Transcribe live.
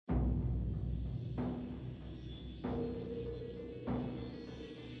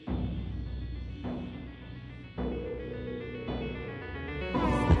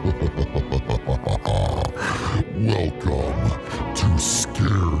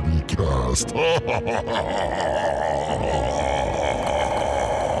Podcast.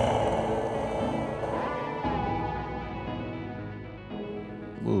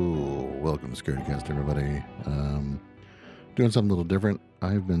 Ooh, welcome to Scaredycast, everybody. Doing something a little different.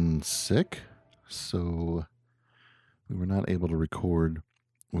 I've been sick, so we were not able to record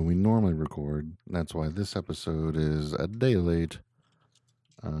when we normally record. That's why this episode is a day late.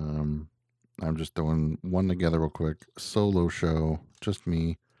 I'm just throwing one together real quick. Solo show, just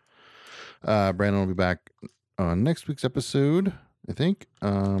me. Brandon will be back on next week's episode, I think.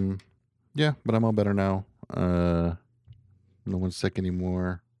 Yeah, but I'm all better now. No one's sick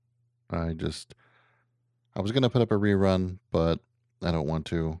anymore. I was going to put up a rerun, but I don't want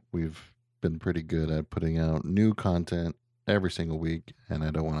to. We've been pretty good at putting out new content every single week, and I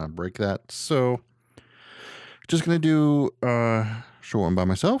don't want to break that. So, just going to do a short one by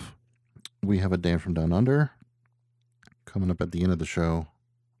myself. We have a Dan from Down Under coming up at the end of the show.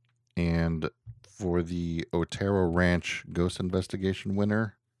 And for the Otero Ranch Ghost Investigation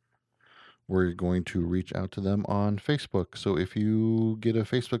winner, we're going to reach out to them on Facebook. So if you get a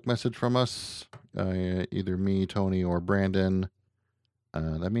Facebook message from us, either me, Tony, or Brandon,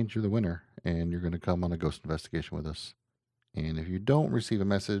 that means you're the winner, and you're going to come on a ghost investigation with us. And if you don't receive a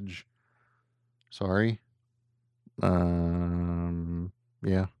message, sorry.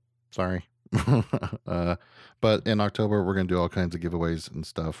 Yeah, sorry. But in October, we're going to do all kinds of giveaways and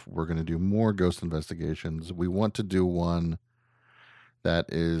stuff. We're going to do more ghost investigations. We want to do one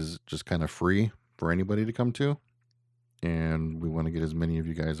that is just kind of free for anybody to come to. And we want to get as many of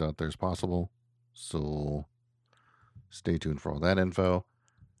you guys out there as possible. So stay tuned for all that info.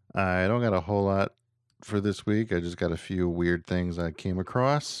 I don't got a whole lot for this week. I just got a few weird things I came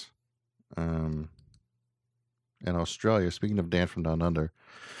across. In Australia, speaking of Dan from Down Under,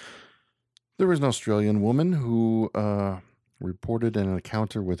 there was an Australian woman who reported an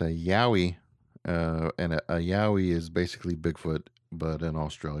encounter with a yowie. And a yowie is basically Bigfoot, but in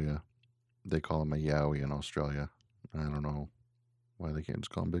Australia. They call him a yowie in Australia. I don't know why they can't just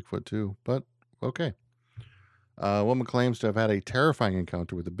call him Bigfoot too, but okay. A woman claims to have had a terrifying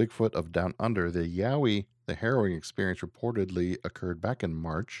encounter with the Bigfoot of Down Under. The yowie, the harrowing experience reportedly occurred back in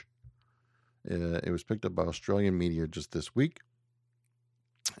March. It was picked up by Australian media just this week.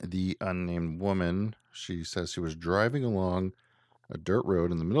 The unnamed woman, she says she was driving along a dirt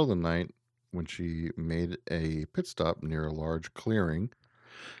road in the middle of the night when she made a pit stop near a large clearing.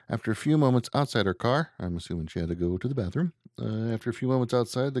 After a few moments outside her car, I'm assuming she had to go to the bathroom. After a few moments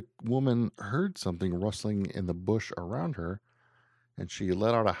outside, the woman heard something rustling in the bush around her, and she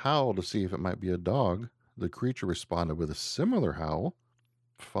let out a howl to see if it might be a dog. The creature responded with a similar howl,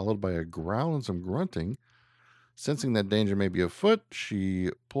 followed by a growl and some grunting. Sensing that danger may be afoot, she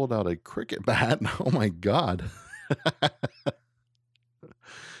pulled out a cricket bat. Oh my God.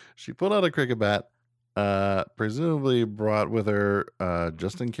 She pulled out a cricket bat, presumably brought with her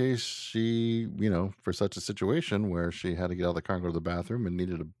just in case she, for such a situation where she had to get out of the car and go to the bathroom and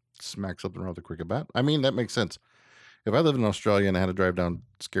needed to smack something around with a cricket bat. I mean, that makes sense. If I lived in Australia and I had to drive down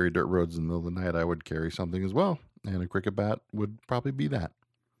scary dirt roads in the middle of the night, I would carry something as well. And a cricket bat would probably be that.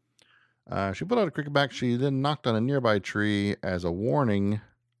 She put out a cricket bat. She then knocked on a nearby tree as a warning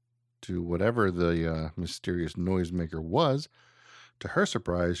to whatever the mysterious noisemaker was. To her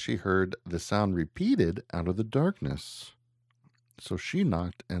surprise, she heard the sound repeated out of the darkness. So she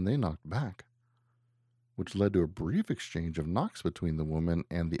knocked and they knocked back, which led to a brief exchange of knocks between the woman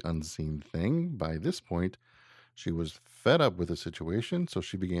and the unseen thing. By this point, she was fed up with the situation, so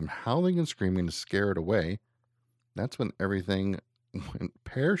she began howling and screaming to scare it away. That's when everything went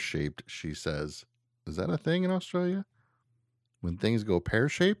pear-shaped, she says. Is that a thing in Australia? When things go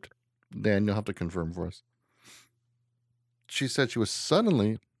pear-shaped? Dan, you'll have to confirm for us. She said she was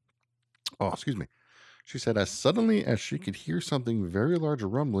suddenly, She said as suddenly as she could hear something very large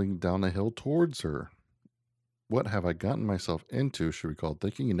rumbling down the hill towards her. What have I gotten myself into, she recalled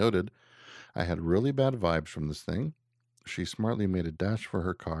thinking. He noted, I had really bad vibes from this thing. She smartly made a dash for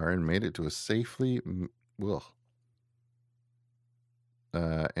her car and made it to a safely, hang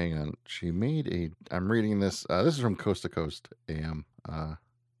on. I'm reading this. This is from Coast to Coast AM.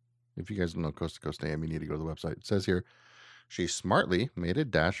 If you guys don't know Coast to Coast AM, you need to go to the website. It says here, she smartly made a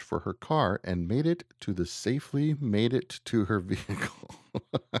dash for her car and made it to her vehicle.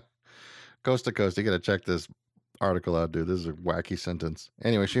 Coast to Coast, you got to check this article out, dude. This is a wacky sentence.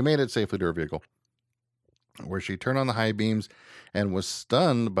 Anyway, she made it safely to her vehicle, where she turned on the high beams and was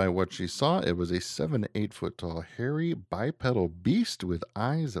stunned by what she saw. It was a 7 to 8 foot tall, hairy, bipedal beast with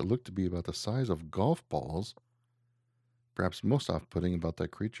eyes that looked to be about the size of golf balls. Perhaps most off-putting about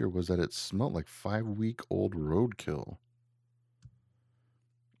that creature was that it smelled like 5-week-old roadkill.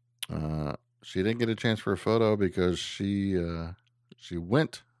 She didn't get a chance for a photo because she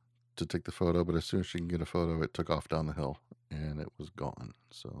went to take the photo, but as soon as she can get a photo, it took off down the hill and it was gone.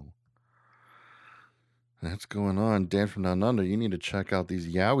 So that's going on. Dan from Down Under, you need to check out these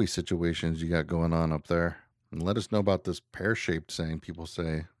Yowie situations you got going on up there. And let us know about this pear-shaped saying people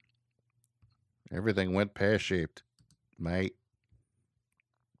say. Everything went pear-shaped, mate.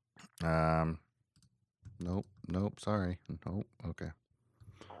 Nope, sorry. Nope, okay.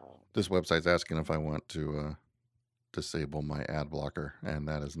 This website's asking if I want to disable my ad blocker, and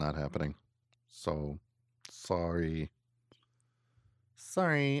that is not happening. So, sorry. All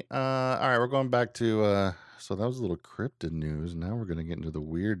right, we're going back to, so that was a little cryptid news. Now we're going to get into the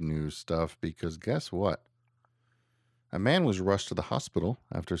weird news stuff because guess what? A man was rushed to the hospital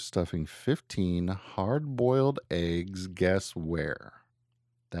after stuffing 15 hard-boiled eggs. Guess where?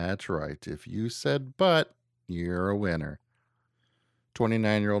 That's right. If you said but, you're a winner.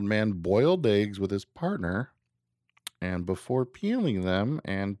 29-year-old man boiled eggs with his partner and before peeling them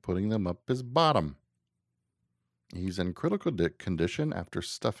and putting them up his bottom. He's in critical condition after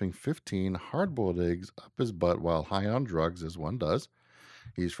stuffing 15 hard-boiled eggs up his butt while high on drugs, as one does.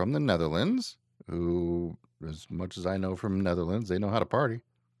 He's from the Netherlands, who, as much as I know from Netherlands, they know how to party.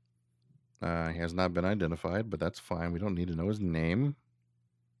 He has not been identified, but that's fine. We don't need to know his name.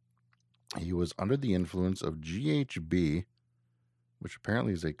 He was under the influence of GHB, which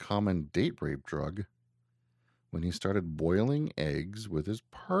apparently is a common date rape drug, when he started boiling eggs with his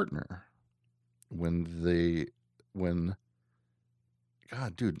partner.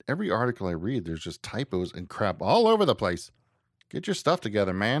 God, dude, every article I read, there's just typos and crap all over the place. Get your stuff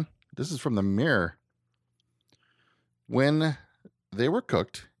together, man. This is from the Mirror. When they were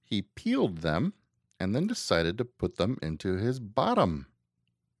cooked, he peeled them and then decided to put them into his bottom.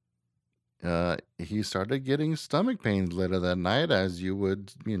 He started getting stomach pains later that night, as you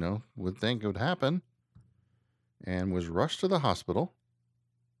would think would happen, and was rushed to the hospital.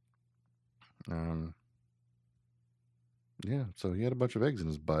 Yeah, so he had a bunch of eggs in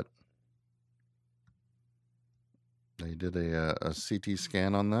his butt. They did a CT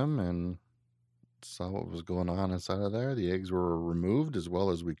scan on them and saw what was going on inside of there. The eggs were removed as well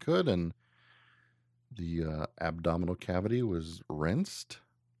as we could, and the abdominal cavity was rinsed.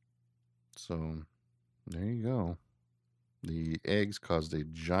 So there you go. The eggs caused a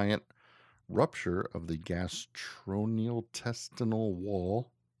giant rupture of the gastrointestinal wall,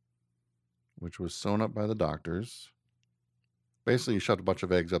 which was sewn up by the doctors. Basically, he shoved a bunch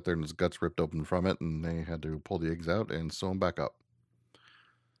of eggs up there and his guts ripped open from it, and they had to pull the eggs out and sew them back up.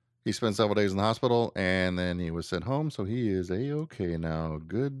 He spent several days in the hospital, and then he was sent home, so he is A-okay now.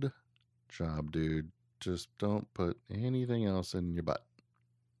 Good job, dude. Just don't put anything else in your butt.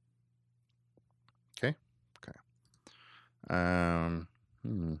 Okay? Okay. Where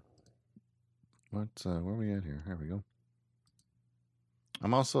are we at here? There we go.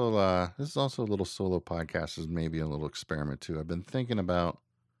 I'm also, this is also a little solo podcast, is maybe a little experiment too. I've been thinking about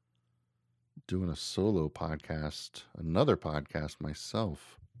doing a solo podcast, another podcast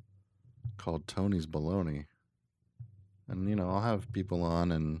myself called Tony's Baloney. And, I'll have people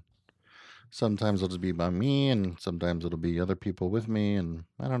on, and sometimes it'll just be by me, and sometimes it'll be other people with me, and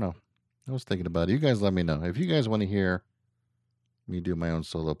I don't know. I was thinking about it. You guys let me know. If you guys want to hear me do my own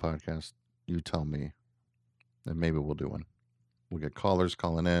solo podcast, you tell me, and maybe we'll do one. We'll get callers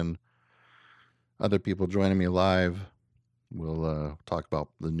calling in, other people joining me live. We'll talk about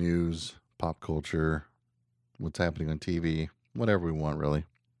the news, pop culture, what's happening on TV, whatever we want, really.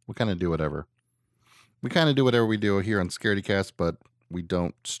 We'll kind of do whatever. We kind of do whatever we do here on ScarityCast, but we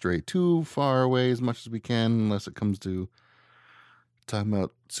don't stray too far away as much as we can, unless it comes to talking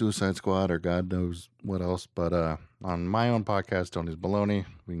about Suicide Squad or God knows what else. But on my own podcast, Tony's Baloney,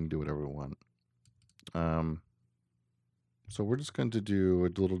 we can do whatever we want. So we're just going to do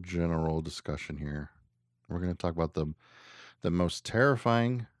a little general discussion here. We're going to talk about the most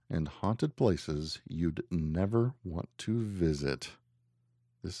terrifying and haunted places you'd never want to visit.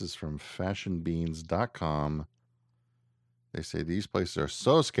 This is from fashionbeans.com. They say these places are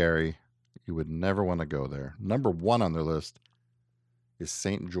so scary, you would never want to go there. Number 1 on their list is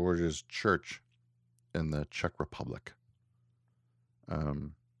St. George's Church in the Czech Republic.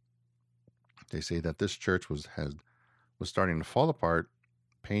 They say that this church was starting to fall apart.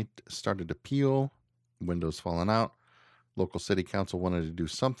 Paint started to peel, windows falling out. Local city council wanted to do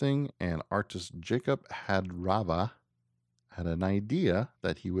something, and artist Jacob Hadrava had an idea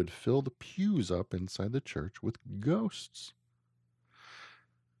that he would fill the pews up inside the church with ghosts.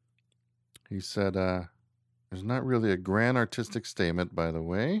 He said, there's not really a grand artistic statement, by the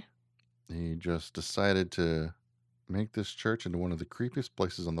way. He just decided to make this church into one of the creepiest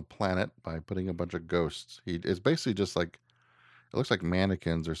places on the planet by putting a bunch of ghosts. It's basically just like, it looks like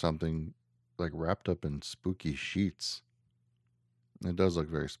mannequins or something, like wrapped up in spooky sheets. It does look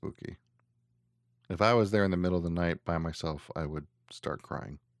very spooky. If I was there in the middle of the night by myself, I would start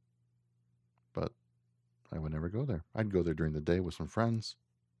crying. But I would never go there. I'd go there during the day with some friends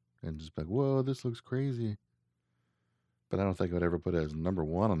and just be like, whoa, this looks crazy. But I don't think I would ever put it as number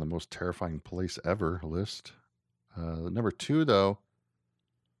one on the most terrifying place ever list. Number two, though,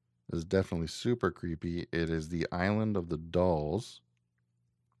 is definitely super creepy. It is the Island of the Dolls.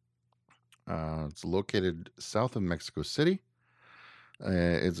 It's located south of Mexico City.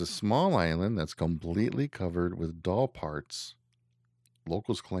 It's a small island that's completely covered with doll parts.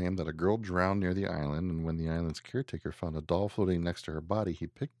 Locals claim that a girl drowned near the island, and when the island's caretaker found a doll floating next to her body, he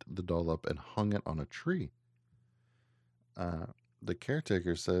picked the doll up and hung it on a tree. The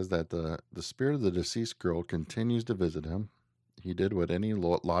caretaker says that the spirit of the deceased girl continues to visit him. He did what any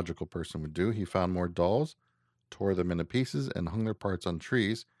logical person would do. He found more dolls, tore them into pieces, and hung their parts on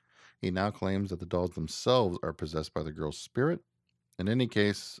trees. He now claims that the dolls themselves are possessed by the girl's spirit. In any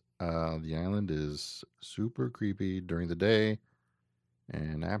case, the island is super creepy during the day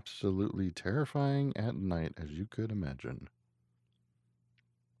and absolutely terrifying at night, as you could imagine.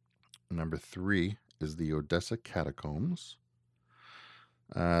 Number 3 is the Odessa Catacombs.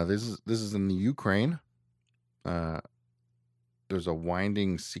 This is in the Ukraine. There's a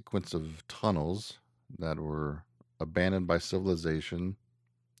winding sequence of tunnels that were abandoned by civilization.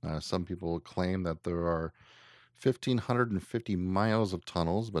 Some people claim that there are 1,550 miles of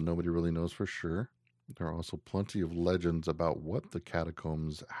tunnels, but nobody really knows for sure. There are also plenty of legends about what the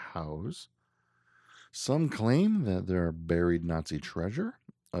catacombs house. Some claim that there are buried Nazi treasure.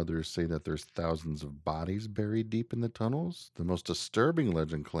 Others say that there's thousands of bodies buried deep in the tunnels. The most disturbing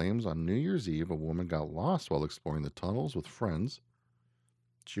legend claims on New Year's Eve, a woman got lost while exploring the tunnels with friends.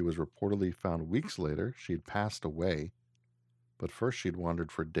 She was reportedly found weeks later. She had passed away. But first she'd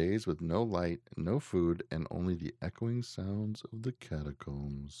wandered for days with no light, no food, and only the echoing sounds of the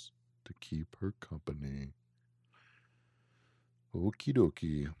catacombs to keep her company. Okie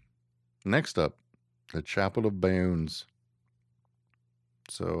dokie. Next up, the Chapel of Bones.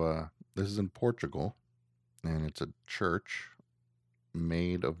 So this is in Portugal, and it's a church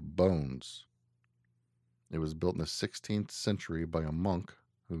made of bones. It was built in the 16th century by a monk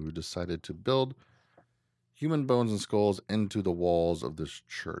who decided to build human bones and skulls into the walls of this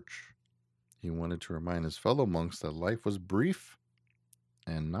church. He wanted to remind his fellow monks that life was brief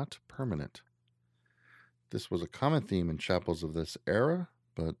and not permanent. This was a common theme in chapels of this era,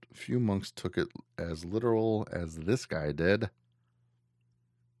 but few monks took it as literal as this guy did.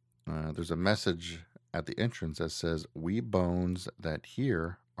 There's a message at the entrance that says, "We bones that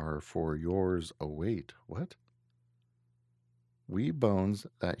here are for yours await." What? We bones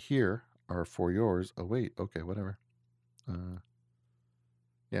that here are for yours await. Okay, whatever.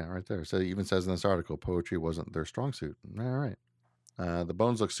 Yeah, right there. So it even says in this article, poetry wasn't their strong suit. All right. The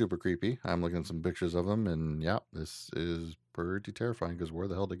bones look super creepy. I'm looking at some pictures of them, and yeah, this is pretty terrifying because where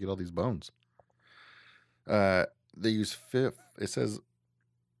the hell did they get all these bones? They use it says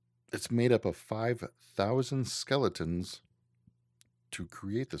it's made up of 5,000 skeletons to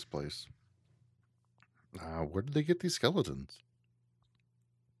create this place. Where did they get these skeletons?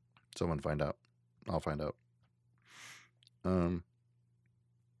 Someone find out. I'll find out.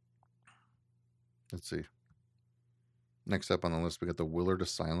 Let's see. Next up on the list, we got the Willard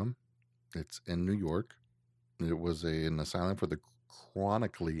Asylum. It's in New York. It was an asylum for the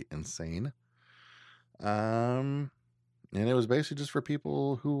chronically insane. And it was basically just for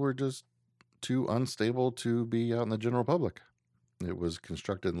people who were just too unstable to be out in the general public. It was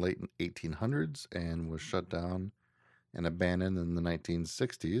constructed in late 1800s and was shut down and abandoned in the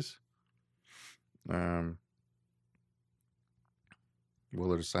 1960s.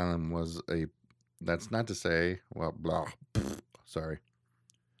 Willard Asylum was that's not to say, well, blah, sorry.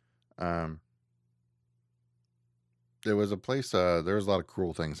 There was a place, there was a lot of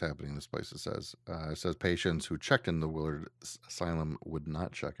cruel things happening in this place, it says. It says patients who checked in the Willard Asylum would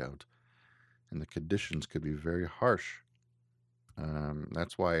not check out, and the conditions could be very harsh.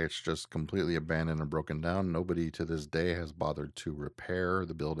 That's why it's just completely abandoned and broken down. Nobody to this day has bothered to repair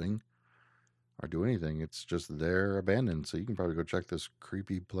the building or do anything. It's just there abandoned, so you can probably go check this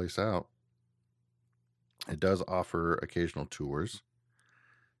creepy place out. It does offer occasional tours,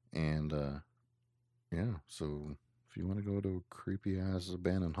 and yeah, so if you want to go to a creepy ass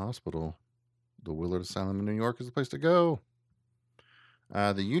abandoned hospital, the Willard Asylum in New York is the place to go.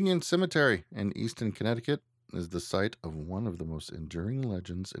 The Union Cemetery in Easton, Connecticut is the site of one of the most enduring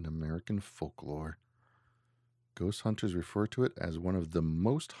legends in American folklore. Ghost hunters refer to it as one of the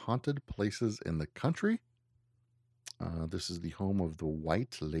most haunted places in the country. This is the home of the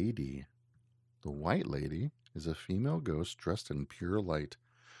White Lady. The White Lady is a female ghost dressed in pure light.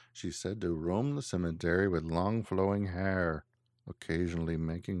 She's said to roam the cemetery with long flowing hair, occasionally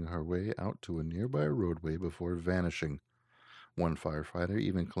making her way out to a nearby roadway before vanishing. One firefighter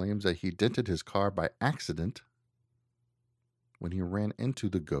even claims that he dented his car by accident when he ran into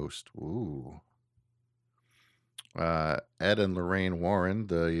the ghost. Ooh. Ed and Lorraine Warren,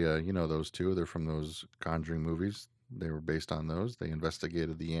 those two, they're from those Conjuring movies. They were based on those. They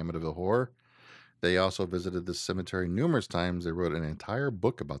investigated the Amityville Horror. They also visited the cemetery numerous times. They wrote an entire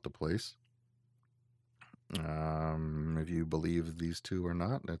book about the place. If you believe these two or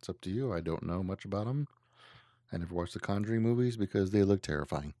not, that's up to you. I don't know much about them. I never watched the Conjuring movies because they look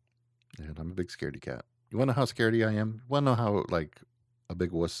terrifying. And I'm a big scaredy cat. You want to know how scaredy I am? You want to know how, a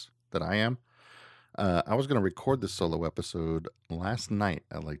big wuss that I am? I was going to record this solo episode last night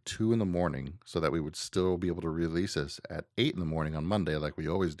at 2 in the morning so that we would still be able to release this at 8 in the morning on Monday like we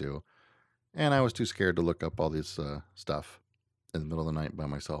always do. And I was too scared to look up all this stuff in the middle of the night by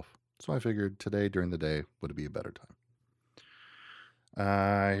myself. So I figured today during the day would be a better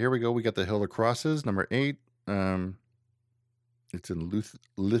time. Here we go. We got the Hill of Crosses, number 8. It's in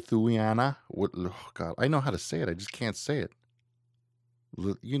Lithuania. Oh God, I know how to say it. I just can't say it.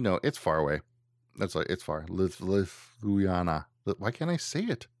 It's far away. That's like it's far. Lithuania. Why can't I say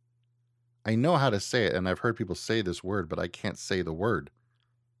it? I know how to say it, and I've heard people say this word, but I can't say the word.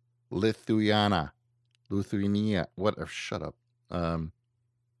 Lithuania. What? Shut up. They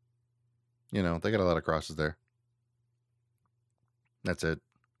got a lot of crosses there. That's it.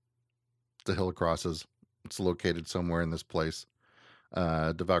 The Hill of Crosses. It's located somewhere in this place.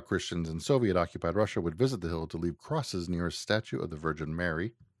 Devout Christians in Soviet-occupied Russia would visit the hill to leave crosses near a statue of the Virgin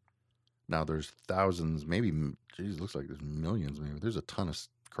Mary. Now there's thousands, maybe, looks like there's millions, maybe. There's a ton of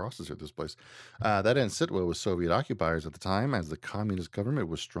crosses at this place. That didn't sit well with Soviet occupiers at the time, as the communist government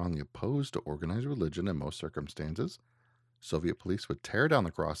was strongly opposed to organized religion in most circumstances. Soviet police would tear down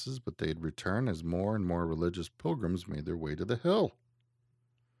the crosses, but they'd return as more and more religious pilgrims made their way to the hill.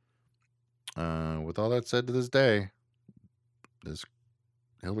 With all that said, to this day, this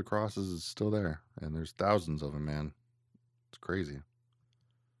Hill of Crosses is still there, and there's thousands of them, man. It's crazy.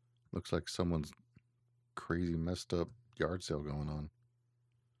 Looks like someone's crazy messed up yard sale going on.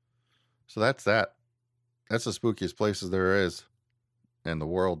 So that's that. That's the spookiest places there is in the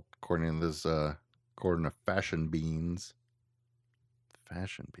world, according to Fashion Beans.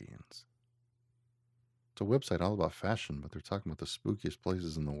 Fashion Beans. It's a website all about fashion, but they're talking about the spookiest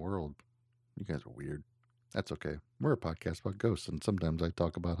places in the world. You guys are weird. That's okay. We're a podcast about ghosts, and sometimes I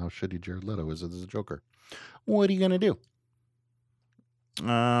talk about how shitty Jared Leto is as a Joker. What are you gonna do?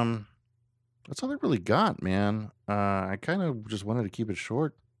 That's all I really got, man. I kind of just wanted to keep it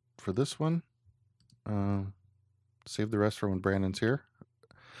short for this one. Save the rest for when Brandon's here.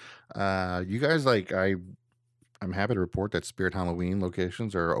 You guys, I'm happy to report that Spirit Halloween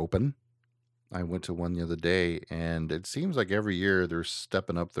locations are open. I went to one the other day, and it seems like every year they're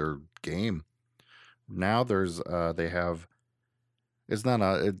stepping up their game. Now there's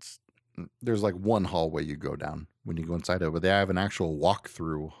there's one hallway you go down when you go inside it, but they have an actual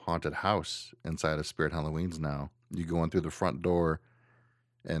walk-through haunted house inside of Spirit Halloween's now. You go in through the front door,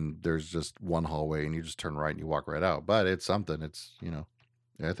 and there's just one hallway, and you just turn right and you walk right out. But it's something. It's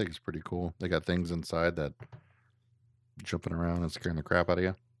I think it's pretty cool. They got things inside that jumping around and scaring the crap out of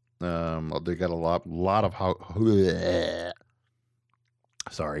you. They got a lot of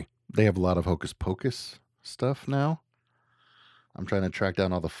sorry. They have a lot of Hocus Pocus stuff now. I'm trying to track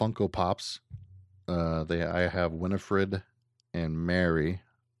down all the Funko Pops. I have Winifred and Mary.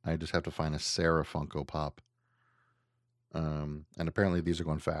 I just have to find a Sarah Funko Pop. And apparently these are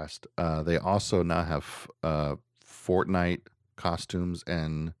going fast. They also now have Fortnite costumes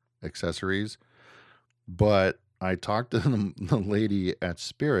and accessories. But I talked to the lady at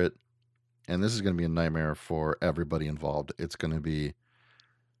Spirit, and this is going to be a nightmare for everybody involved. It's going to be,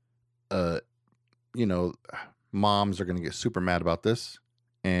 moms are going to get super mad about this,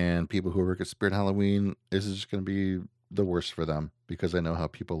 and people who work at Spirit Halloween, this is just going to be the worst for them because I know how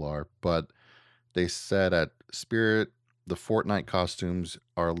people are. But they said at Spirit, the Fortnite costumes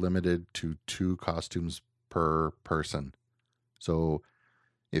are limited to 2 costumes per person. So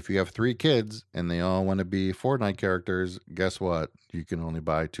if you have 3 kids and they all want to be Fortnite characters, guess what? You can only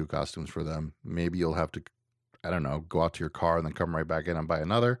buy 2 costumes for them. Maybe you'll have to, I don't know, go out to your car and then come right back in and buy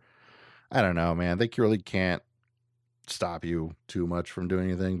another. I don't know, man. They really can't stop you too much from doing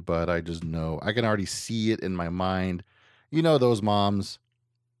anything, but I just know. I can already see it in my mind. Those moms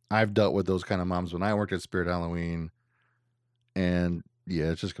I've dealt with those kind of moms when I worked at Spirit Halloween, and yeah,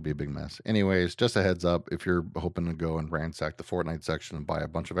 it's just gonna be a big mess. Anyways, just a heads up, if you're hoping to go and ransack the Fortnite section and buy a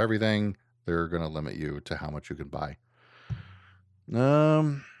bunch of everything, they're gonna limit you to how much you can buy.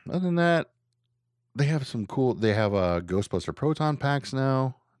 Other than that, they have Ghostbuster Proton packs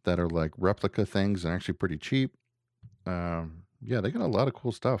now that are like replica things and actually pretty cheap. Yeah, they got a lot of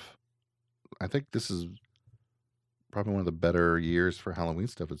cool stuff. I think this is probably one of the better years for Halloween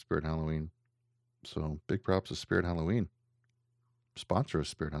stuff at Spirit Halloween. So big props to Spirit Halloween. Sponsor of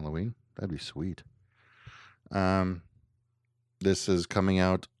Spirit Halloween. That'd be sweet. This is coming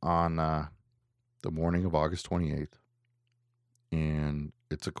out on the morning of August 28th. And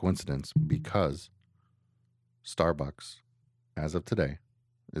it's a coincidence because Starbucks, as of today,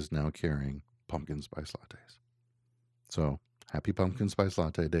 is now carrying pumpkin spice lattes. So happy pumpkin spice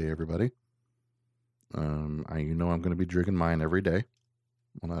latte day, everybody. I'm going to be drinking mine every day.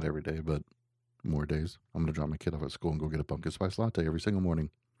 Well, not every day, but more days. I'm going to drop my kid off at school and go get a pumpkin spice latte every single morning.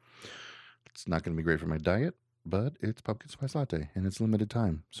 It's not going to be great for my diet, but it's pumpkin spice latte and it's limited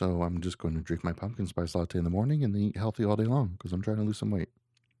time. So I'm just going to drink my pumpkin spice latte in the morning and eat healthy all day long because I'm trying to lose some weight.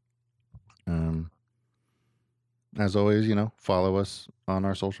 As always, follow us on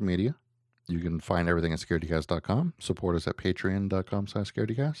our social media. You can find everything at scaredycast.com. Support us at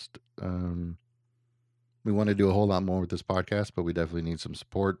patreon.com/scaredycast. We want to do a whole lot more with this podcast, but we definitely need some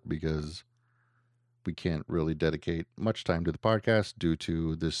support because we can't really dedicate much time to the podcast due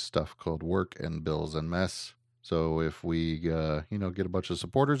to this stuff called work and bills and mess. So if we, get a bunch of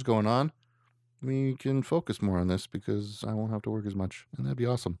supporters going on, we can focus more on this because I won't have to work as much, and that'd be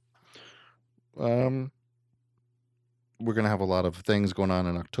awesome. We're going to have a lot of things going on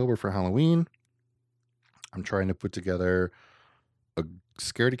in October for Halloween. I'm trying to put together a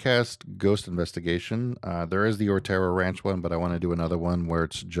Scaredycast ghost investigation. There is the Ortera Ranch one, but I want to do another one where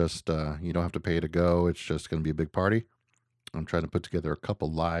it's just, you don't have to pay to go. It's just going to be a big party. I'm trying to put together a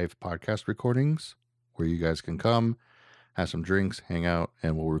couple live podcast recordings where you guys can come, have some drinks, hang out,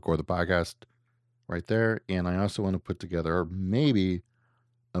 and we'll record the podcast right there. And I also want to put together maybe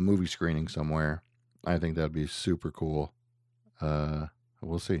a movie screening somewhere. I think that'd be super cool.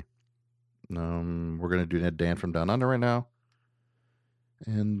 We'll see. We're going to do Ned Dan from Down Under right now.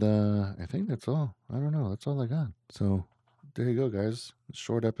 And I think that's all. I don't know. That's all I got. So there you go, guys.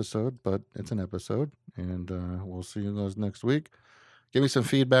 Short episode, but it's an episode. And we'll see you guys next week. Give me some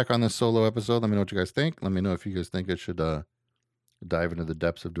feedback on this solo episode. Let me know what you guys think. Let me know if you guys think I should dive into the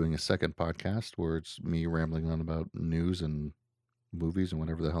depths of doing a second podcast where it's me rambling on about news and movies and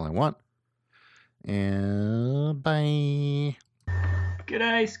whatever the hell I want. And bye.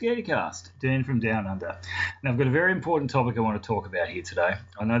 G'day, Scaredycast. Dan from Down Under. Now, I've got a very important topic I want to talk about here today.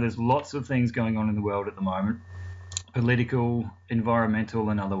 I know there's lots of things going on in the world at the moment, political, environmental,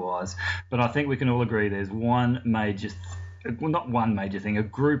 and otherwise, but I think we can all agree there's one major not one major thing, a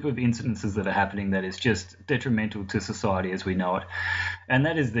group of incidences that are happening that is just detrimental to society as we know it. And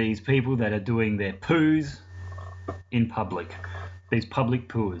that is these people that are doing their poos in public, these public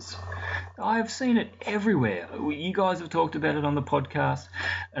poos. I've seen it everywhere. You guys have talked about it on the podcast.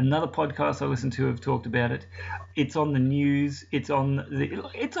 Another podcast I listened to have talked about it. It's on the news. It's on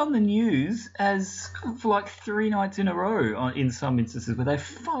the news as for like 3 nights in a row in some instances where they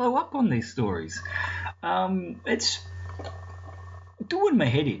follow up on these stories. It's doing my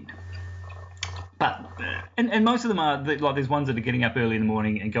head in. But and most of them are like there's ones that are getting up early in the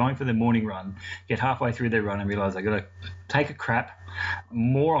morning and going for their morning run, get halfway through their run and realise they got to take a crap.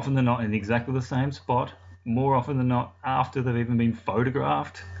 More often than not in exactly the same spot. More often than not after they've even been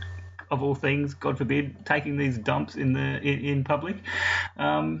photographed. Of all things, God forbid, taking these dumps in public.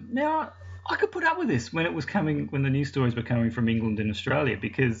 Now I could put up with this when the news stories were coming from England and Australia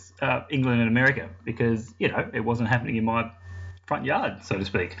because England and America because it wasn't happening in my front yard, so to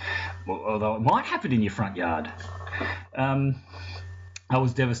speak, although it might happen in your front yard. I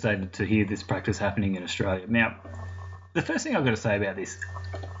was devastated to hear this practice happening in Australia. Now, the first thing I've got to say about this,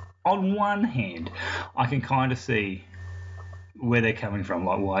 on one hand, I can kind of see where they're coming from,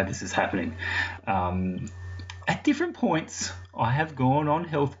 like why this is happening. At different points, I have gone on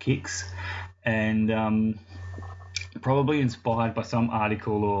health kicks and probably inspired by some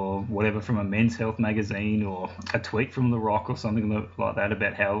article or whatever from a Men's Health magazine or a tweet from The Rock or something like that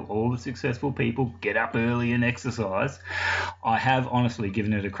about how all the successful people get up early and exercise. I have honestly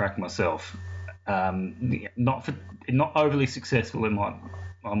given it a crack myself. Not overly successful,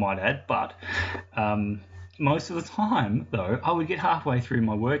 I might add, but most of the time, though, I would get halfway through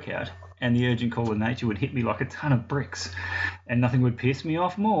my workout and the urgent call of nature would hit me like a ton of bricks, and nothing would piss me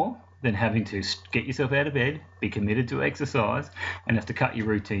off more than having to get yourself out of bed, be committed to exercise, and have to cut your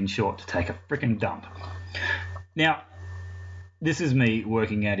routine short to take a freaking dump. Now, this is me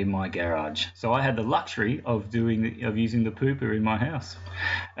working out in my garage, so I had the luxury of using the pooper in my house.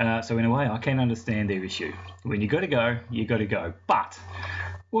 So in a way, I can understand their issue. When you got to go, you got to go. But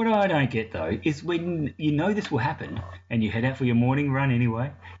what I don't get though is when you know this will happen and you head out for your morning run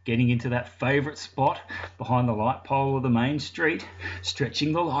anyway, getting into that favourite spot behind the light pole of the main street,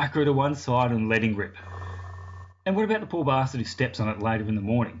 stretching the lycra to one side and letting rip. And what about the poor bastard who steps on it later in the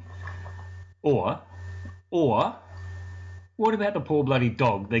morning? Or what about the poor bloody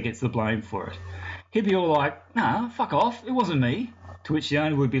dog that gets the blame for it? He'd be all like, nah, fuck off, it wasn't me. To which the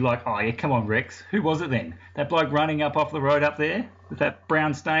owner would be like, oh yeah, come on Rex, who was it then? That bloke running up off the road up there with that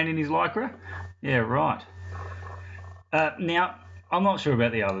brown stain in his lycra? Yeah, right. Now, I'm not sure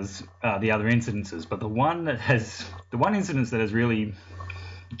about the other incidences, but the one incident that has really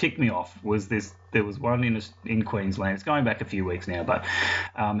ticked me off was this. There was one in Queensland. It's going back a few weeks now, but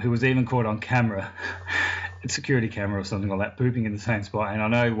who was even caught on camera, security camera or something like that, pooping in the same spot. And I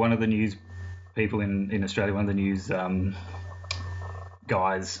know one of the news people in Australia, one of the news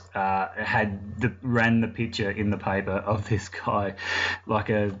guys, ran the picture in the paper of this guy like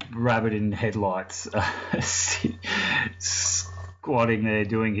a rabbit in headlights, squatting there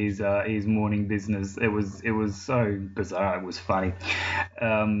doing his morning business. It was so bizarre. It was funny.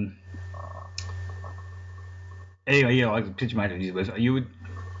 Anyway, yeah, I picture made it. You would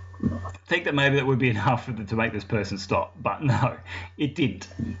think that maybe that would be enough to make this person stop, but no, it didn't.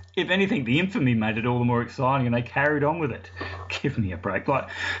 If anything, the infamy made it all the more exciting, and they carried on with it. Give me a break. Like,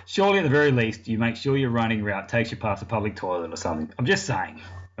 surely at the very least, you make sure your running route takes you past a public toilet or something. I'm just saying.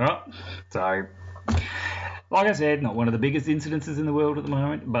 All right? So, like I said, not one of the biggest incidences in the world at the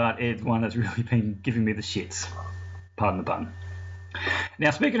moment, but it's one that's really been giving me the shits. Pardon the pun.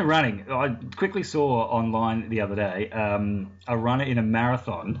 Now, speaking of running, I quickly saw online the other day a runner in a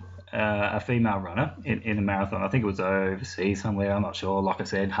marathon, a female runner in a marathon. I think it was overseas somewhere, I'm not sure. Like I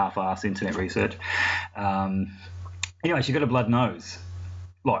said, half-assed internet research. Anyway, she got a blood nose,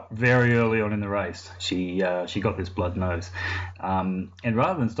 like very early on in the race. She got this blood nose. And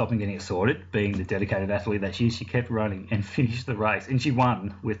rather than stopping getting it sorted, being the dedicated athlete that she is, she kept running and finished the race. And she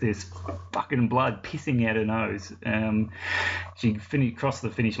won with this fucking blood pissing out her nose. She crossed the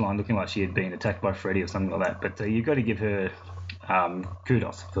finish line looking like she had been attacked by Freddy or something like that. But you've got to give her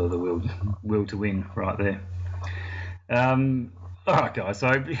kudos for the will to win right there. All right, guys. So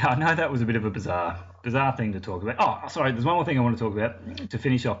I know that was a bit of a bizarre thing to talk about. Oh, sorry, there's one more thing I want to talk about to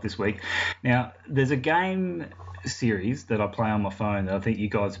finish off this week. Now, there's a game series that I play on my phone that I think you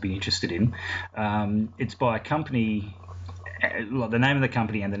guys would be interested in. It's by a company. The name of the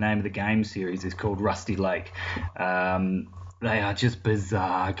company and the name of the game series is called Rusty Lake. They are just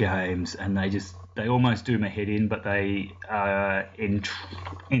bizarre games, and they almost do my head in, but they are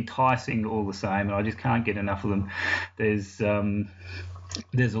enticing all the same, and I just can't get enough of them. There's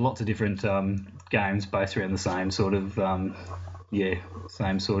lots of different games based around the same sort of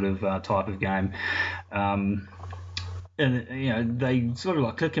type of game. And they sort of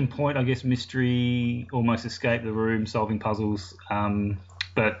like click and point, I guess, mystery, almost escape the room, solving puzzles,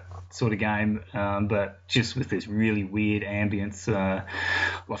 but sort of game, but just with this really weird ambience.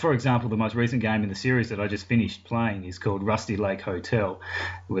 Like, for example, the most recent game in the series that I just finished playing is called Rusty Lake Hotel,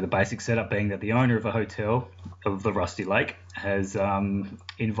 where the basic setup being that the owner of a hotel of the Rusty Lake has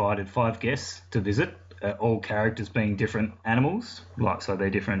invited 5 guests to visit, all characters being different animals, like, so they're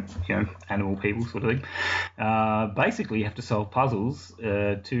different, animal people sort of thing. Basically, you have to solve puzzles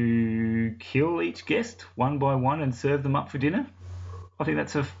to kill each guest one by one and serve them up for dinner. I think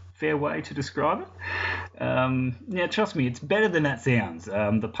that's a fair way to describe it. Now, trust me, it's better than that sounds.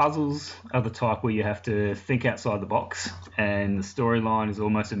 The puzzles are the type where you have to think outside the box, and the storyline is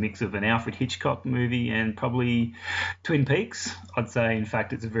almost a mix of an Alfred Hitchcock movie and probably Twin Peaks. I'd say, in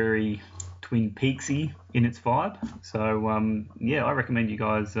fact, it's very Twin Peaksy in its vibe. So, I recommend you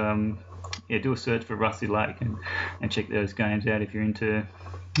guys do a search for Rusty Lake and check those games out if you're into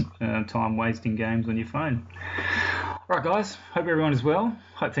time-wasting games on your phone. All right, guys, hope everyone is well.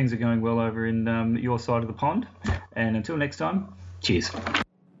 Hope things are going well over in your side of the pond. And until next time, cheers.